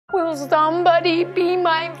Will somebody be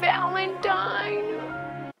my Valentine?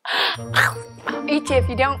 I'll eat you if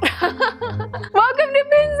you don't. Welcome to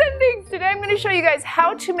Pins and Things. Today I'm going to show you guys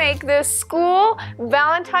how to make this school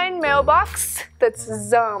Valentine mailbox that's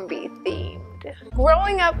zombie themed.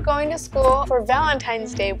 Growing up, going to school for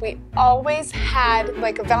Valentine's Day, we always had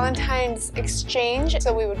like a Valentine's exchange.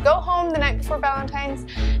 So we would go home the night before Valentine's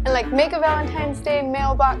and like make a Valentine's Day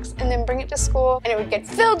mailbox and then bring it to school, and it would get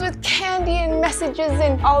filled with candy and messages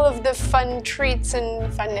and all of the fun treats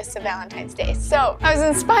and funness of Valentine's Day. So I was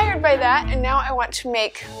inspired by that, and now I want to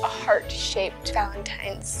make a heart-shaped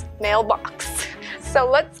Valentine's mailbox. So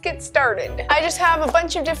let's get started. I just have a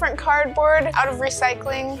bunch of different cardboard out of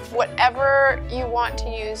recycling. Whatever you want to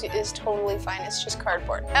use is totally fine. It's just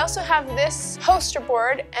cardboard. I also have this poster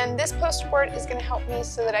board, and this poster board is going to help me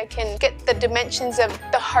so that I can get the dimensions of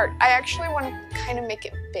the heart. I actually want to kind of make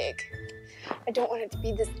it big. I don't want it to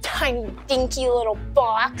be this tiny, dinky little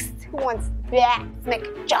box. Who wants that? Let's make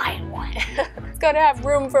a giant one. It's gotta have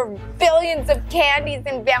room for billions of candies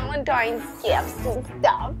and Valentine's gifts and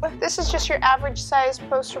stuff. This is just your average size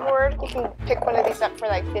poster board. You can pick one of these up for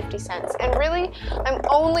like 50 cents. And really, I'm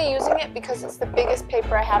only using it because it's the biggest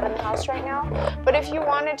paper I have in the house right now. But if you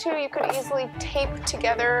wanted to, you could easily tape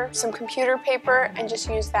together some computer paper and just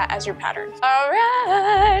use that as your pattern. All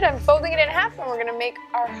right, I'm folding it in half and we're gonna make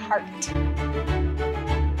our heart.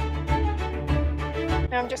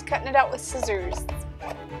 Now I'm just cutting it out with scissors.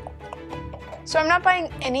 So I'm not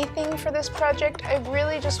buying anything for this project. I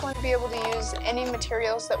really just want to be able to use any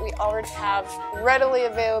materials that we already have readily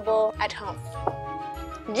available at home.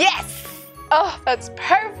 Yes! Oh, that's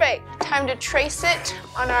perfect! Time to trace it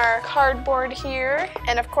on our cardboard here.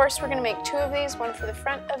 And of course we're gonna make two of these, one for the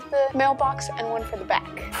front of the mailbox and one for the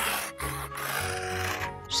back.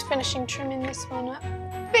 Just finishing trimming this one up.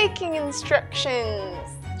 Baking instructions.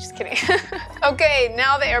 Just kidding. Okay,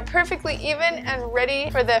 now they are perfectly even and ready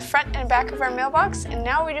for the front and back of our mailbox, and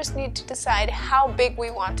now we just need to decide how big we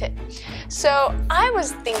want it. So I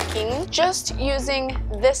was thinking just using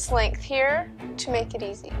this length here to make it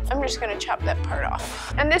easy. I'm just gonna chop that part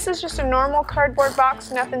off. And this is just a normal cardboard box,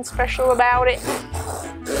 nothing special about it.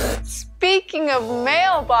 Speaking of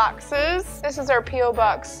mailboxes, this is our P.O.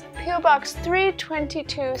 Box. P.O. Box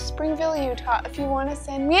 322, Springville, Utah, if you want to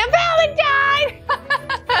send me a Valentine!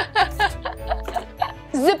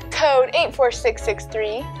 Zip code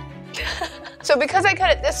 84663. So because I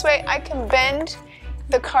cut it this way, I can bend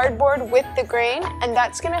the cardboard with the grain, and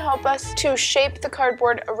that's going to help us to shape the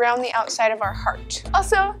cardboard around the outside of our heart.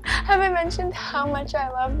 Also, have I mentioned how much I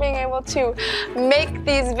love being able to make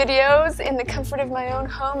these videos in the comfort of my own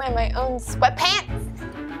home and my own sweatpants?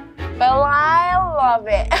 Well, I love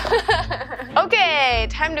it. Okay,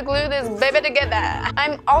 time to glue this baby together.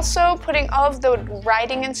 I'm also putting all of the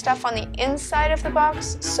writing and stuff on the inside of the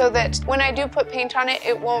box so that when I do put paint on it,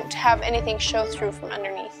 it won't have anything show through from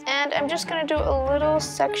underneath. And I'm just gonna do a little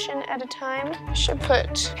section at a time. I should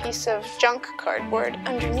put a piece of junk cardboard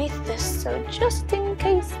underneath this, so just in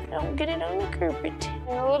case I don't get it on the carpet.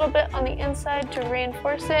 And a little bit on the inside to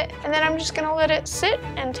reinforce it. And then I'm just gonna let it sit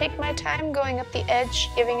and take my time going up the edge,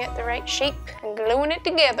 giving it the right shape and gluing it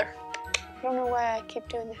together. I don't know why I keep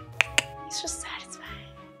doing that. It's just satisfying.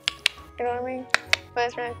 You know what I mean?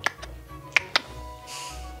 But that's right.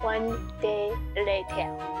 One day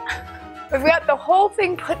later. We've got the whole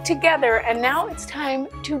thing put together, and now it's time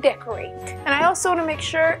to decorate. And I also want to make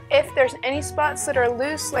sure if there's any spots that are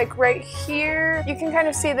loose, like right here, you can kind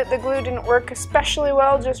of see that the glue didn't work especially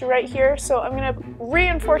well just right here, so I'm going to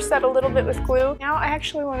reinforce that a little bit with glue. Now I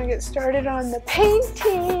actually want to get started on the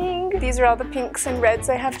painting. These are all the pinks and reds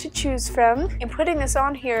I have to choose from. In putting this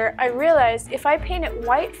on here, I realized if I paint it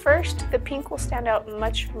white first, the pink will stand out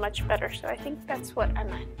much, much better, so I think that's what I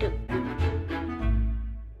might do.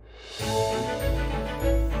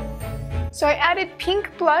 So I added pink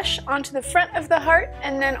blush onto the front of the heart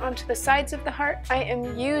and then onto the sides of the heart. I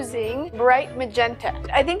am using bright magenta.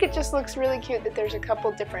 I think it just looks really cute that there's a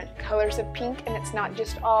couple different colors of pink and it's not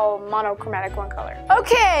just all monochromatic one color.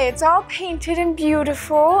 Okay, it's all painted and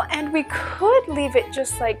beautiful, and we could leave it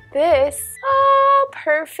just like this. Oh,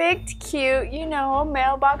 perfect, cute, you know, a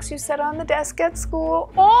mailbox you set on the desk at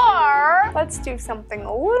school. Or let's do something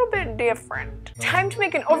a little bit different. Time to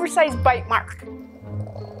make an oversized bite mark.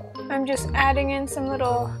 I'm just adding in some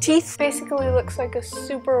little teeth. Basically looks like a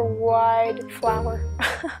super wide flower.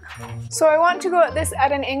 So I want to go at this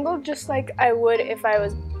at an angle just like I would if I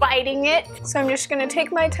was biting it. So I'm just gonna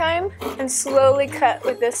take my time and slowly cut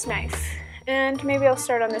with this knife. And maybe I'll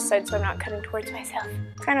start on this side so I'm not cutting towards myself.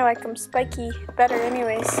 Kind of like them spiky better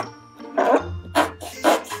anyways.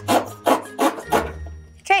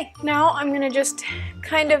 Okay, Now I'm gonna just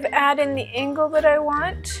kind of add in the angle that I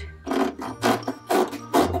want.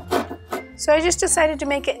 So I just decided to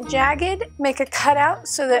make it jagged, make a cutout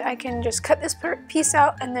so that I can just cut this piece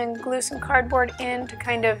out and then glue some cardboard in to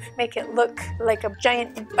kind of make it look like a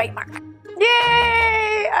giant bite mark.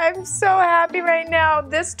 Yay! I'm so happy right now.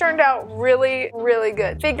 This turned out really, really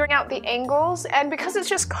good. Figuring out the angles, and because it's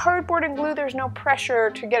just cardboard and glue, there's no pressure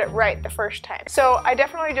to get it right the first time. So I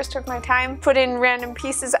definitely just took my time, put in random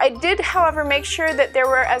pieces. I did, however, make sure that there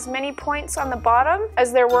were as many points on the bottom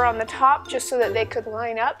as there were on the top, just so that they could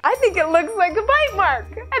line up. I think it looks like a bite mark,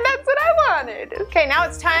 and that's what I wanted. Okay, now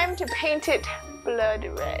it's time to paint it blood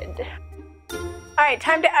red. Alright,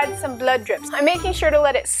 time to add some blood drips. I'm making sure to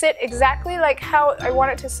let it sit exactly like how I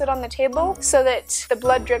want it to sit on the table so that the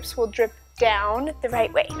blood drips will drip down the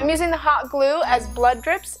right way. I'm using the hot glue as blood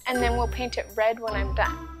drips, and then we'll paint it red when I'm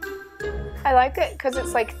done. I like it because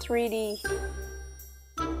it's like 3D.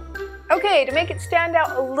 Okay, to make it stand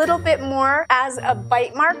out a little bit more as a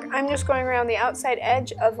bite mark, I'm just going around the outside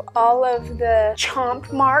edge of all of the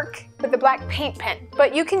chomp mark with the black paint pen.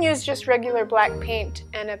 But you can use just regular black paint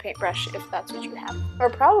and a paintbrush if that's what you have. Or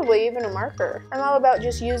probably even a marker. I'm all about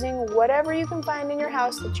just using whatever you can find in your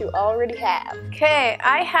house that you already have. Okay,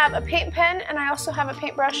 I have a paint pen and I also have a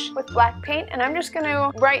paintbrush with black paint, and I'm just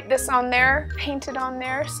gonna write this on there, paint it on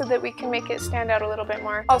there so that we can make it stand out a little bit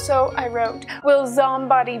more. Also, I wrote, "Will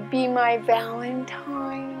Zombody be my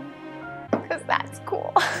Valentine?" Because that's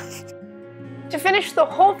cool. To finish the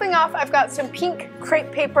whole thing off, I've got some pink crepe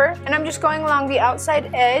paper, and I'm just going along the outside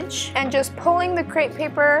edge and just pulling the crepe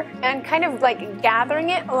paper and kind of like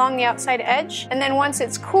gathering it along the outside edge. And then once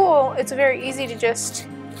it's cool, it's very easy to just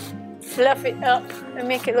fluff it up and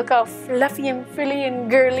make it look all fluffy and frilly and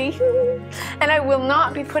girly. And I will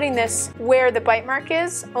not be putting this where the bite mark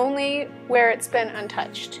is, only where it's been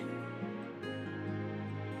untouched.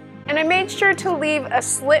 And I made sure to leave a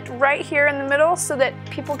slit right here in the middle so that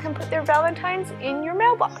people can put their Valentines in your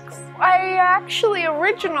mailbox. I actually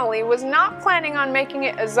originally was not planning on making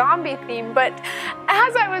it a zombie theme, but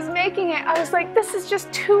as I was making it, I was like, this is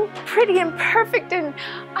just too pretty and perfect and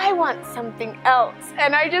I want something else.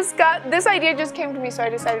 And this idea just came to me, so I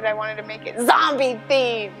decided I wanted to make it zombie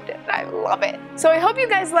themed. And I love it. So I hope you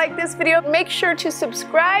guys like this video. Make sure to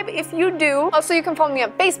subscribe if you do. Also, you can follow me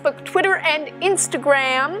on Facebook, Twitter, and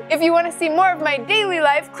Instagram. If you want to see more of my daily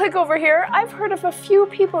life, click over here. I've heard of a few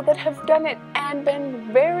people that have done it and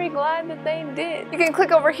been very glad that they did. You can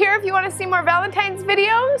click over here if you want to see more Valentine's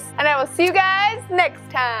videos, and I will see you guys next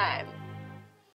time.